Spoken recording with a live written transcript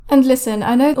And listen,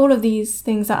 I know all of these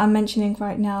things that I'm mentioning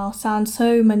right now sound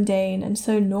so mundane and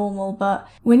so normal, but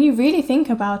when you really think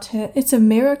about it, it's a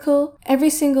miracle. Every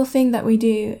single thing that we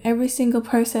do, every single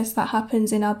process that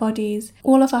happens in our bodies,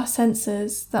 all of our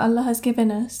senses that Allah has given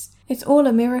us, it's all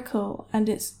a miracle, and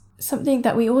it's something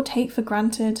that we all take for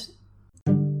granted.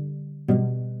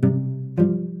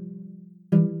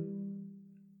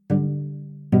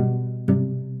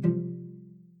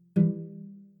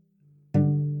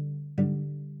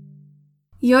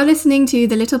 You're listening to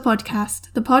The Little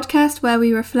Podcast, the podcast where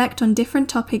we reflect on different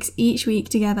topics each week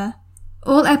together.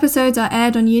 All episodes are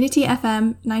aired on Unity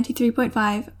FM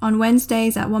 93.5 on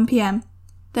Wednesdays at 1 p.m.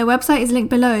 Their website is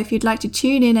linked below if you'd like to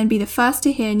tune in and be the first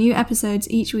to hear new episodes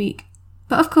each week.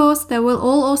 But of course, they will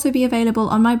all also be available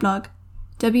on my blog,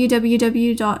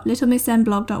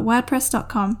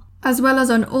 www.littlemisszenblog.wordpress.com, as well as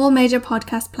on all major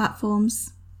podcast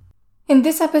platforms. In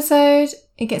this episode,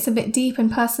 it gets a bit deep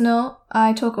and personal.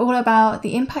 I talk all about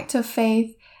the impact of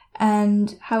faith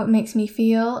and how it makes me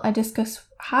feel. I discuss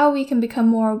how we can become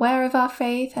more aware of our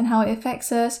faith and how it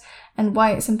affects us and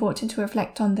why it's important to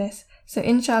reflect on this. So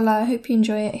InshaAllah, I hope you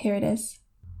enjoy it. Here it is.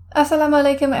 Assalamu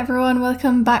alaikum everyone,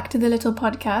 welcome back to the Little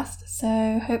Podcast.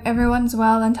 So hope everyone's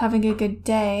well and having a good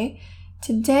day.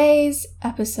 Today's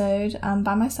episode, I'm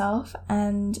by myself,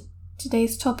 and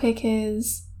today's topic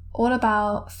is all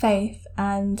about faith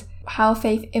and how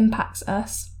faith impacts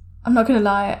us. I'm not gonna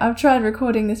lie, I've tried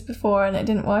recording this before and it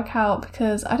didn't work out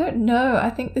because I don't know, I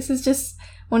think this is just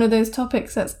one of those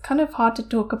topics that's kind of hard to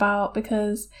talk about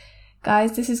because,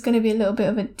 guys, this is going to be a little bit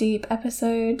of a deep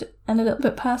episode and a little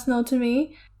bit personal to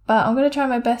me, but I'm going to try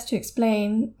my best to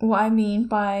explain what I mean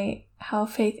by how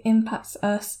faith impacts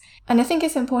us. And I think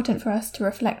it's important for us to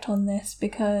reflect on this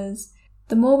because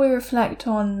the more we reflect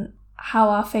on how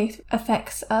our faith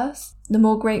affects us, the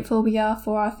more grateful we are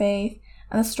for our faith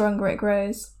and the stronger it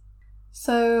grows.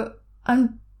 So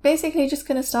I'm basically just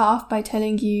going to start off by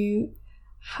telling you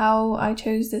how I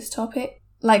chose this topic,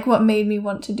 like what made me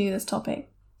want to do this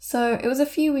topic. So it was a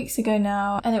few weeks ago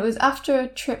now, and it was after a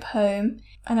trip home,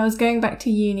 and I was going back to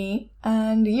uni,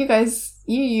 and you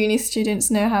uni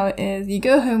students know how it is. You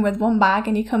go home with one bag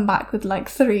and you come back with like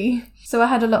 3. So I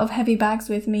had a lot of heavy bags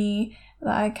with me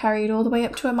that I carried all the way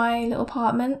up to my little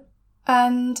apartment,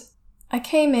 and I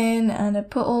came in and I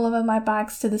put all of my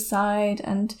bags to the side,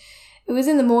 and it was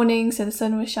in the morning, so the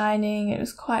sun was shining, it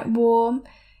was quite warm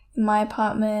in my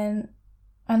apartment,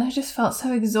 and I just felt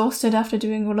so exhausted after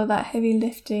doing all of that heavy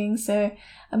lifting, so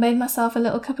I made myself a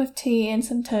little cup of tea and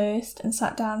some toast and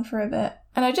sat down for a bit,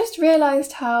 and I just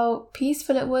realised how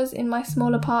peaceful it was in my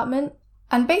small apartment.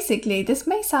 And basically, this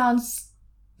may sound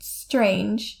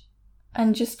strange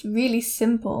and just really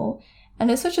simple, and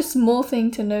it's such a small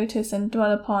thing to notice and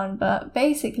dwell upon, but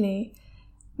basically,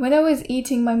 when I was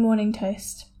eating my morning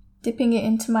toast, dipping it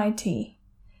into my tea,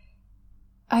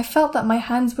 I felt that my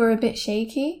hands were a bit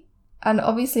shaky, and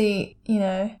obviously,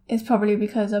 it's probably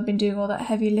because I've been doing all that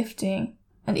heavy lifting.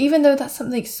 And even though that's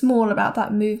something small about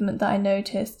that movement that I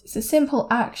noticed, it's a simple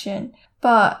action,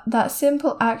 but that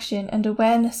simple action and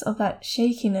awareness of that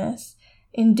shakiness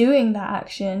in doing that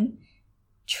action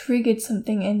triggered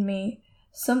something in me.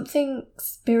 Something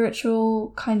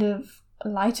spiritual kind of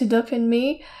lighted up in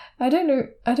me. I don't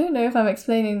know if I'm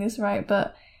explaining this right,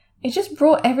 but it just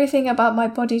brought everything about my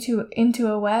body into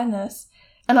awareness.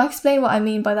 And I'll explain what I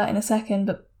mean by that in a second,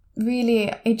 but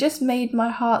really, it just made my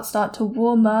heart start to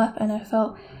warm up, and I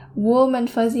felt warm and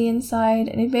fuzzy inside,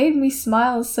 and it made me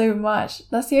smile so much.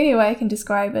 That's the only way I can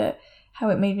describe it, how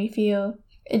it made me feel.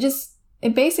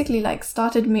 It basically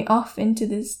started me off into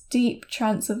this deep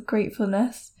trance of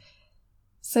gratefulness.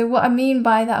 So what I mean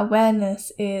by that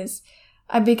awareness is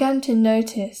I began to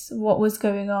notice what was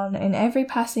going on in every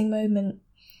passing moment.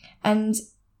 And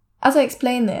as I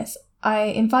explain this, I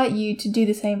invite you to do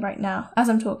the same right now as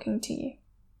I'm talking to you.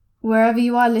 Wherever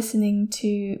you are listening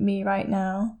to me right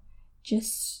now,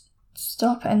 just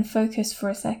stop and focus for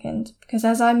a second, because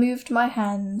as I moved my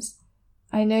hands,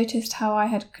 I noticed how I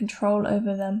had control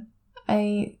over them.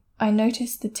 I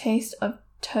noticed the taste of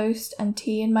toast and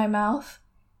tea in my mouth,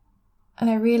 and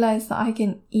I realized that I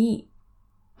can eat,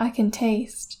 I can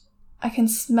taste, I can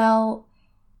smell,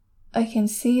 I can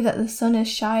see that the sun is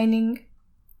shining,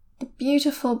 the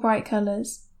beautiful bright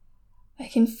colours. I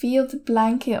can feel the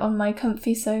blanket on my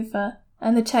comfy sofa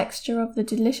and the texture of the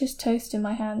delicious toast in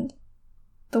my hand,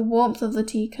 the warmth of the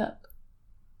teacup.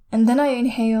 And then I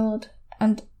inhaled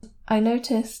and I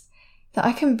noticed that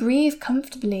I can breathe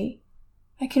comfortably.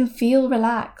 I can feel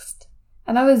relaxed.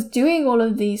 And I was doing all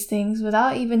of these things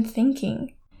without even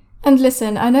thinking. And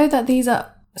listen, I know that these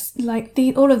are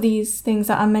all of these things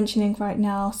that I'm mentioning right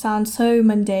now sound so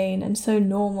mundane and so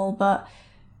normal, but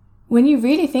when you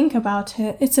really think about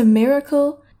it, it's a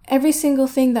miracle. Every single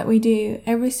thing that we do,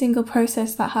 every single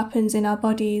process that happens in our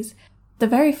bodies, the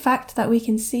very fact that we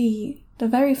can see, the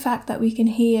very fact that we can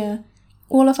hear,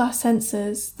 all of our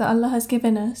senses that Allah has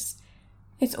given us,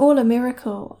 it's all a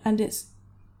miracle, and it's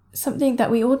something that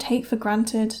we all take for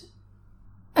granted.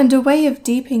 And a way of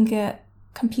deepening it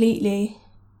completely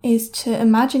is to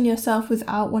imagine yourself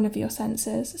without one of your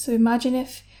senses. So imagine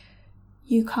if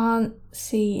you can't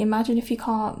see, imagine if you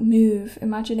can't move,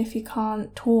 imagine if you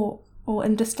can't talk or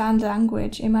understand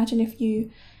language, imagine if you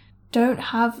don't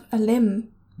have a limb.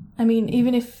 I mean,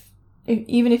 even if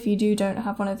you don't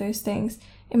have one of those things,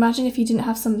 imagine if you didn't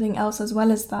have something else as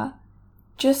well as that.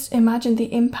 Just imagine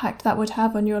the impact that would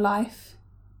have on your life,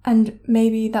 and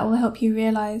maybe that will help you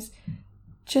realize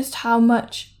just how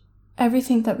much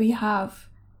everything that we have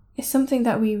is something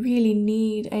that we really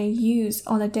need and use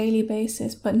on a daily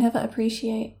basis, but never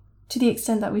appreciate to the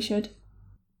extent that we should.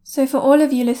 So for all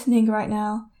of you listening right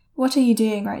now, what are you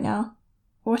doing right now?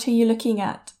 What are you looking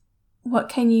at? What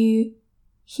can you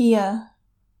hear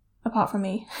apart from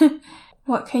me?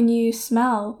 What can you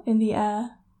smell in the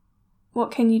air?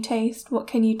 What can you taste? What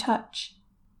can you touch?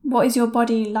 What is your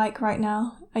body like right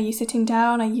now? Are you sitting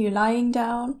down? Are you lying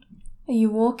down? Are you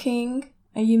walking?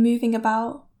 Are you moving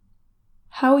about?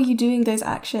 How are you doing those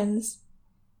actions?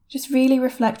 Just really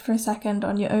reflect for a second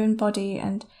on your own body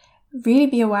and really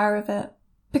be aware of it.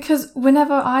 Because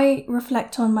whenever I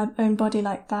reflect on my own body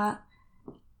like that,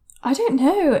 I don't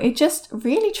know, it just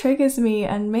really triggers me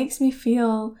and makes me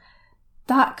feel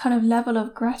that kind of level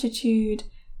of gratitude.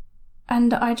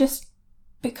 And I just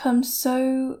become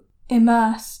so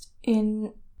immersed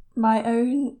in my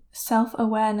own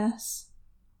self-awareness.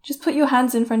 Just put your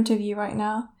hands in front of you right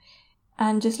now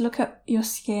and just look at your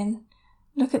skin.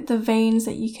 Look at the veins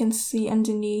that you can see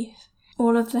underneath,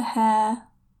 all of the hair,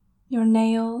 your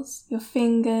nails, your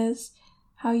fingers,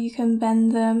 how you can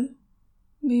bend them,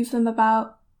 move them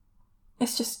about.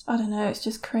 It's just, I don't know, it's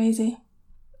just crazy.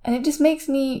 And it just makes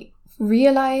me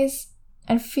realize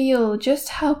and feel just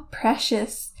how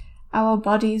precious our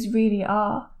bodies really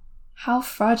are. How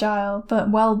fragile but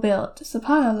well built.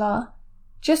 SubhanAllah.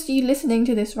 Just you listening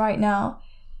to this right now,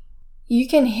 you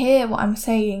can hear what I'm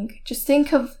saying. Just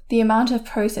think of the amount of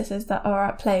processes that are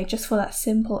at play just for that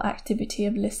simple activity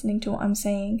of listening to what I'm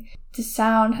saying. The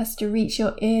sound has to reach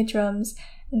your eardrums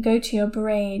and go to your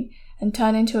brain and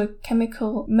turn into a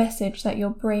chemical message that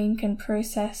your brain can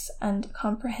process and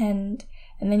comprehend.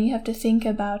 And then you have to think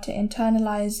about it,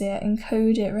 internalize it,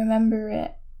 encode it, remember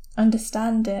it,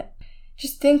 understand it.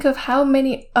 Just think of how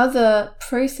many other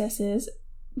processes,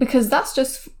 because that's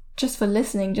just for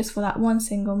listening, just for that one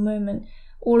single moment.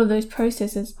 All of those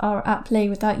processes are at play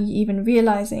without you even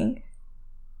realizing.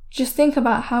 Just think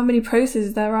about how many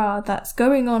processes there are that's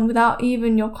going on without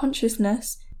even your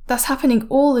consciousness. That's happening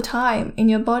all the time in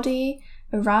your body,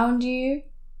 around you,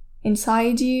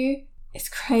 inside you. It's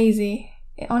crazy.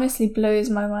 It honestly blows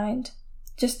my mind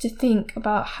just to think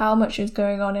about how much is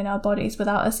going on in our bodies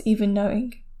without us even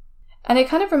knowing. And it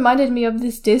kind of reminded me of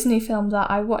this Disney film that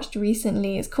I watched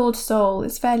recently. It's called Soul.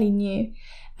 It's fairly new.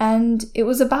 And it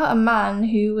was about a man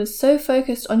who was so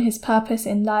focused on his purpose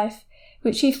in life,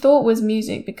 which he thought was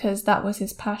music because that was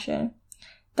his passion,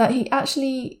 that he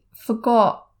actually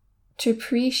forgot to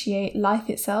appreciate life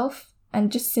itself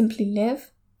and just simply live,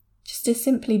 just to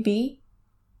simply be.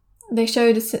 They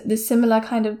showed this similar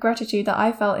kind of gratitude that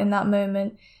I felt in that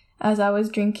moment as I was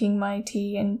drinking my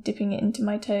tea and dipping it into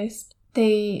my toast.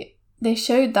 They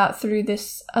showed that through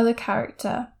this other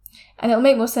character, and it'll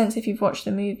make more sense if you've watched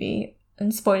the movie,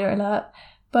 and spoiler alert,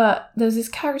 but there's this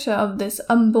character of this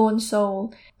unborn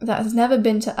soul that has never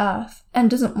been to Earth and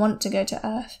doesn't want to go to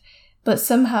Earth, but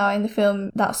somehow in the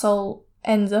film that soul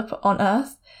ends up on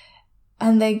Earth,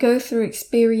 and they go through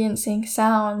experiencing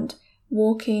sound,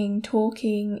 walking,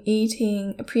 talking,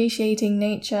 eating, appreciating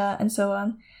nature, and so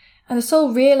on. And the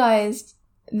soul realized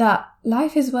that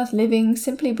life is worth living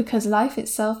simply because life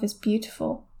itself is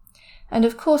beautiful. And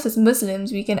of course, as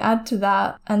Muslims, we can add to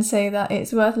that and say that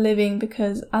it's worth living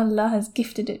because Allah has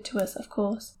gifted it to us, of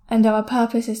course. And our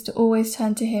purpose is to always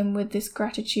turn to Him with this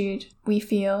gratitude we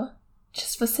feel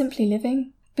just for simply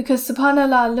living. Because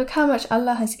subhanAllah, look how much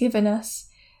Allah has given us.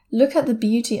 Look at the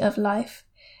beauty of life.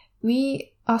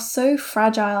 We are so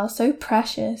fragile, so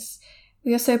precious.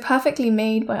 We are so perfectly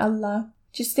made by Allah.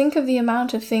 Just think of the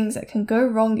amount of things that can go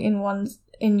wrong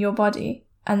in your body.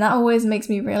 And that always makes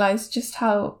me realize just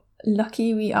how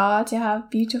lucky we are to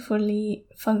have beautifully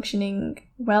functioning,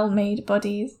 well-made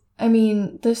bodies. I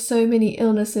mean, there's so many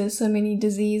illnesses, so many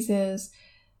diseases,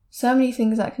 so many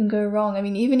things that can go wrong. I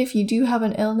mean, even if you do have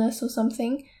an illness or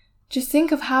something, Just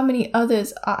think of how many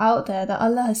others are out there that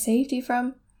Allah has saved you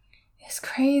from. It's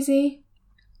crazy.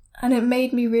 And it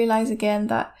made me realize again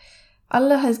that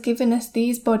Allah has given us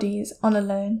these bodies on a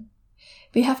loan.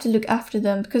 We have to look after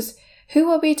them, because who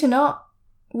are we to not?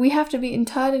 We have to be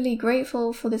entirely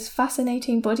grateful for this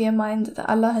fascinating body and mind that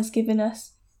Allah has given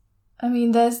us. I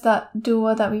mean, there's that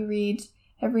dua that we read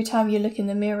every time you look in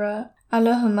the mirror.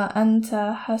 Allahumma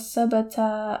anta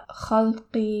hasabata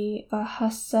khalqi wa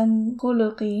hassan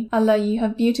khuluqi. Allah, you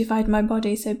have beautified my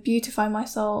body, so beautify my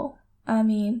soul.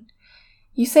 Ameen.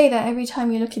 You say that every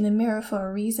time you look in the mirror for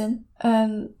a reason.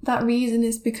 And that reason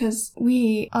is because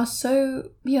we are so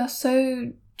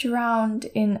drowned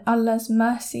in Allah's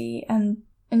mercy and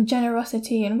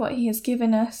generosity and what He has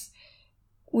given us.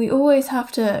 We always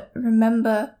have to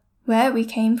remember where we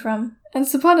came from. And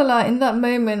subhanAllah, in that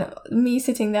moment, me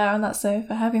sitting there on that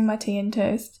sofa, having my tea and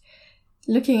toast,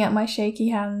 looking at my shaky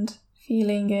hand,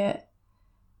 feeling it,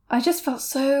 I just felt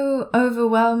so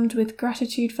overwhelmed with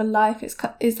gratitude for life. It's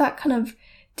that kind of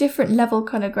different level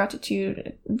kind of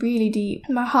gratitude, really deep.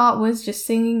 My heart was just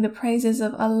singing the praises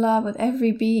of Allah with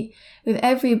every beat. With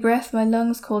every breath, my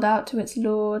lungs called out to its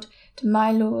Lord, to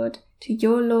my Lord, to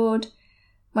your Lord.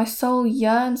 My soul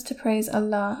yearns to praise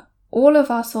Allah. All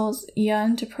of our souls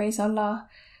yearn to praise Allah.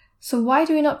 So why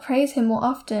do we not praise Him more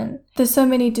often? There's so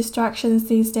many distractions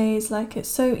these days, like it's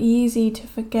so easy to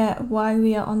forget why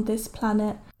we are on this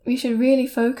planet. We should really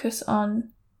focus on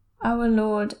our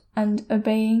Lord and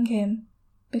obeying Him,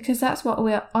 because that's what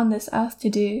we're on this earth to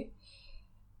do.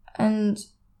 And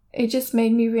it just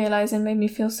made me realize and made me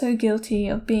feel so guilty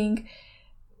of being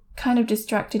kind of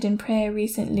distracted in prayer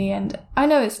recently. And I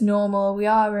know it's normal, we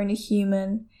are only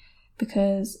human,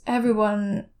 because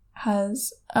everyone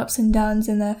has ups and downs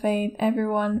in their faith.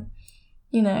 Everyone,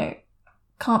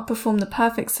 can't perform the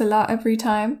perfect salah every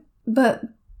time. But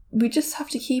we just have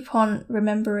to keep on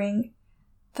remembering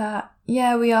that,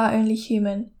 yeah, we are only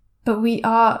human, but we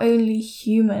are only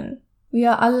human. We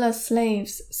are Allah's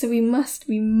slaves, so we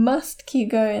must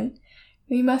keep going.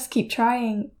 We must keep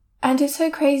trying. And it's so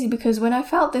crazy because when I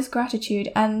felt this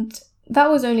gratitude, and that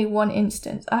was only one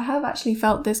instance, I have actually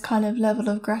felt this kind of level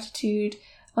of gratitude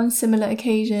on similar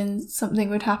occasions. Something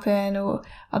would happen, or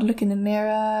I'd look in the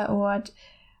mirror, or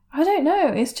I don't know,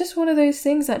 it's just one of those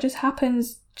things that just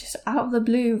happens just out of the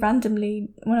blue randomly.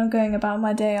 When I'm going about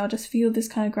my day, I'll just feel this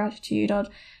kind of gratitude.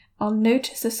 I'll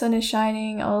notice the sun is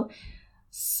shining, I'll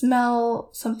smell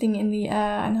something in the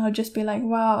air, and I'll just be like,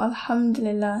 wow,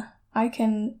 alhamdulillah, I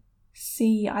can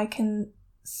see, I can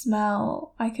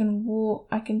smell, I can walk,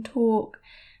 I can talk.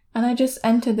 And I just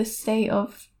enter this state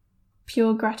of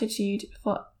pure gratitude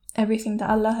for everything that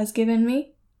Allah has given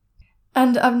me.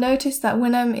 And I've noticed that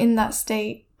when I'm in that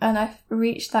state and I've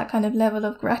reached that kind of level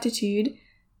of gratitude,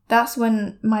 that's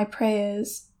when my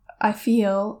prayers, I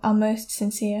feel, are most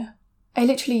sincere. I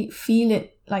literally feel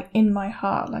it like in my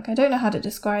heart. Like, I don't know how to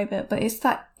describe it, but it's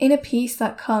that inner peace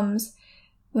that comes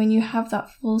when you have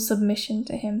that full submission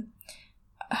to Him.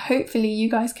 Hopefully you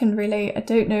guys can relate. I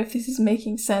don't know if this is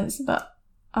making sense, but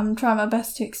I'm trying my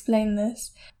best to explain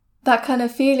this. That kind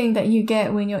of feeling that you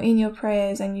get when you're in your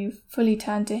prayers and you fully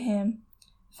turn to Him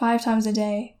 5 times a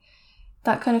day.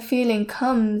 That kind of feeling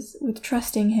comes with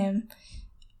trusting Him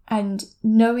and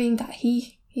knowing that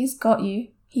He's got you.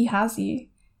 He has you.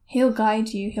 He'll guide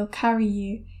you. He'll carry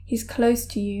you. He's close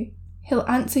to you. He'll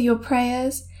answer your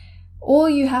prayers. All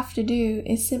you have to do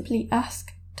is simply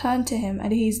ask, turn to Him,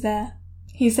 and He's there.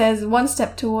 He says 1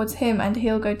 step towards Him and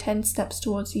He'll go 10 steps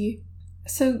towards you.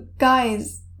 So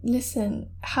guys, listen,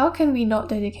 how can we not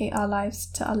dedicate our lives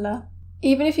to Allah?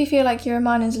 Even if you feel like your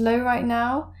iman is low right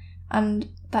now, and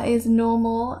that is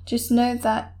normal, just know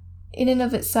that in and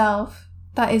of itself,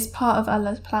 that is part of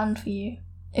Allah's plan for you.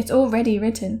 It's already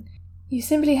written. You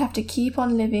simply have to keep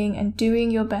on living and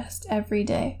doing your best every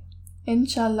day.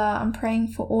 InshaAllah, I'm praying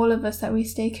for all of us that we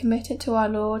stay committed to our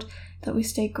Lord, that we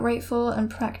stay grateful and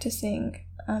practicing.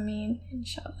 Ameen,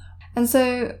 InshaAllah. And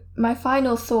so my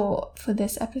final thought for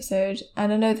this episode,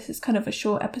 and I know this is kind of a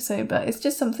short episode, but it's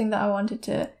just something that I wanted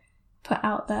to put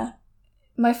out there.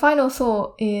 My final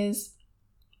thought is,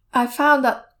 I found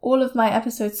that all of my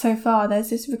episodes so far, there's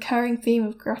this recurring theme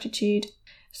of gratitude.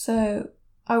 So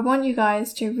I want you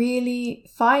guys to really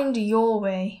find your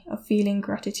way of feeling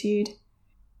gratitude.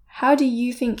 How do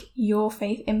you think your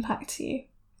faith impacts you?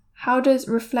 How does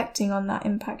reflecting on that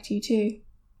impact you too?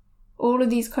 All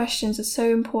of these questions are so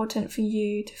important for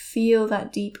you to feel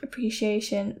that deep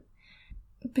appreciation,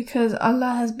 because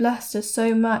Allah has blessed us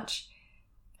so much,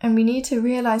 and we need to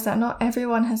realize that not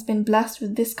everyone has been blessed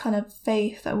with this kind of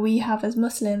faith that we have as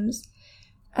Muslims,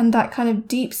 and that kind of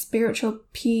deep spiritual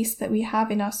peace that we have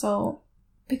in our soul.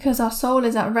 because our soul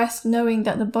is at rest knowing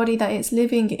that the body that it's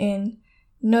living in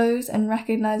knows and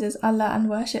recognizes Allah and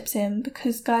worships Him.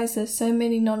 Because guys, there's so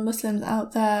many non-Muslims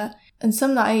out there, and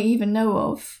some that I even know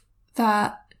of,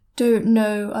 that don't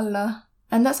know Allah.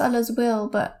 And that's Allah's will,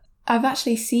 but I've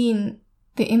actually seen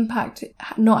the impact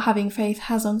not having faith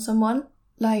has on someone.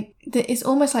 Like, it's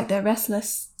almost like they're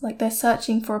restless, like they're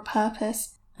searching for a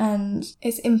purpose, and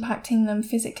it's impacting them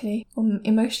physically or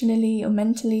emotionally or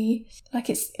mentally. Like,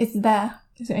 it's there.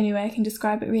 It's the only way I can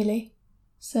describe it, really.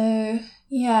 So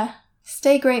yeah,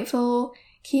 stay grateful,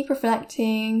 keep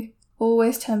reflecting,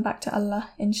 always turn back to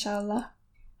Allah, InshaAllah.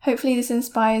 Hopefully this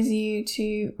inspires you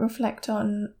to reflect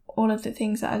on all of the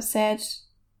things that I've said.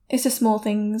 It's the small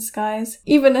things, guys.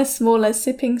 Even as small as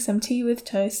sipping some tea with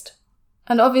toast.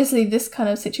 And obviously this kind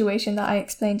of situation that I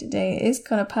explained today is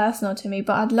kind of personal to me,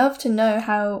 but I'd love to know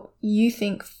how you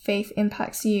think faith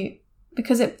impacts you,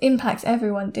 because it impacts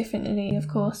everyone differently, of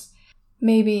course.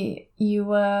 Maybe you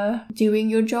were doing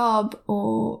your job,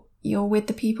 or you're with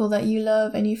the people that you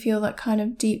love and you feel that kind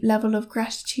of deep level of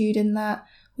gratitude in that,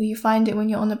 or you find it when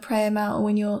you're on the prayer mat or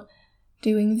when you're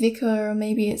doing dhikr, or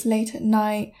maybe it's late at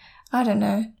night. I don't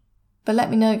know. But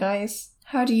let me know, guys.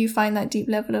 How do you find that deep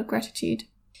level of gratitude?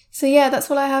 So yeah,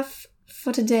 that's all I have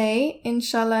for today.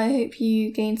 Inshallah, I hope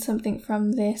you gained something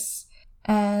from this.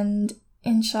 And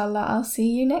inshallah, I'll see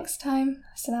you next time.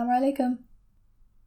 Assalamu alaikum.